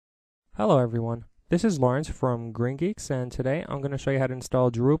Hello everyone, this is Lawrence from GreenGeeks, and today I'm going to show you how to install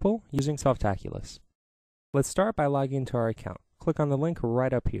Drupal using Softaculous. Let's start by logging into our account. Click on the link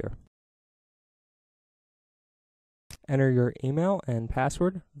right up here. Enter your email and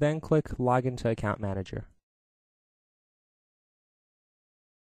password, then click Login to Account Manager.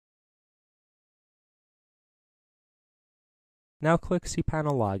 Now click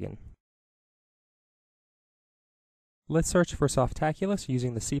cPanel Login. Let's search for Softaculous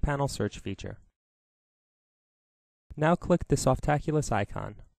using the cPanel search feature. Now click the Softaculous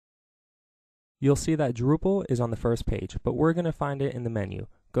icon. You'll see that Drupal is on the first page, but we're going to find it in the menu.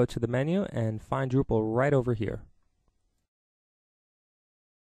 Go to the menu and find Drupal right over here.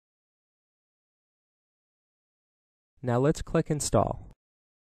 Now let's click Install.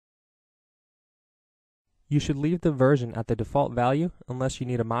 You should leave the version at the default value unless you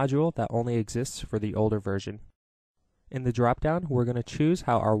need a module that only exists for the older version. In the dropdown, we're going to choose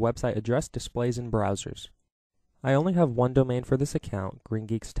how our website address displays in browsers. I only have one domain for this account,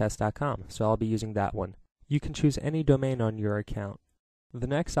 greengeekstest.com, so I'll be using that one. You can choose any domain on your account. The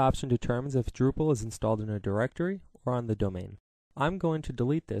next option determines if Drupal is installed in a directory or on the domain. I'm going to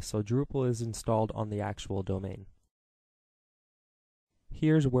delete this so Drupal is installed on the actual domain.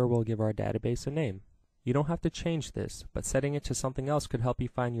 Here's where we'll give our database a name. You don't have to change this, but setting it to something else could help you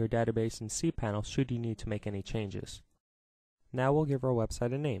find your database in cPanel should you need to make any changes. Now we'll give our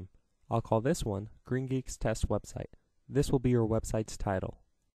website a name. I'll call this one GreenGeeks Test Website. This will be your website's title.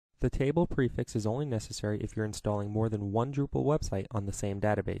 The table prefix is only necessary if you're installing more than one Drupal website on the same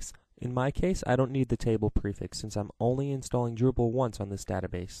database. In my case, I don't need the table prefix since I'm only installing Drupal once on this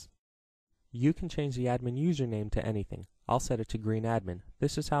database. You can change the admin username to anything. I'll set it to greenadmin.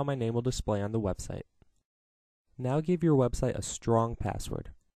 This is how my name will display on the website. Now give your website a strong password.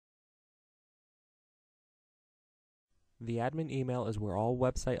 The admin email is where all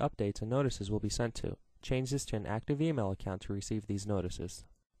website updates and notices will be sent to. Change this to an active email account to receive these notices.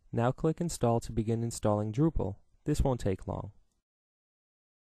 Now click Install to begin installing Drupal. This won't take long.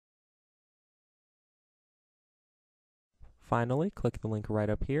 Finally, click the link right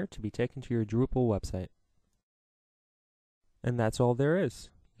up here to be taken to your Drupal website. And that's all there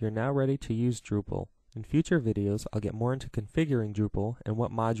is. You're now ready to use Drupal. In future videos, I'll get more into configuring Drupal and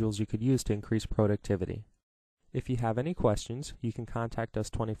what modules you could use to increase productivity. If you have any questions, you can contact us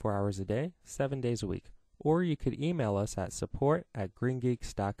 24 hours a day, 7 days a week, or you could email us at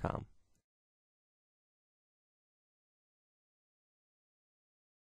support@greengeeks.com.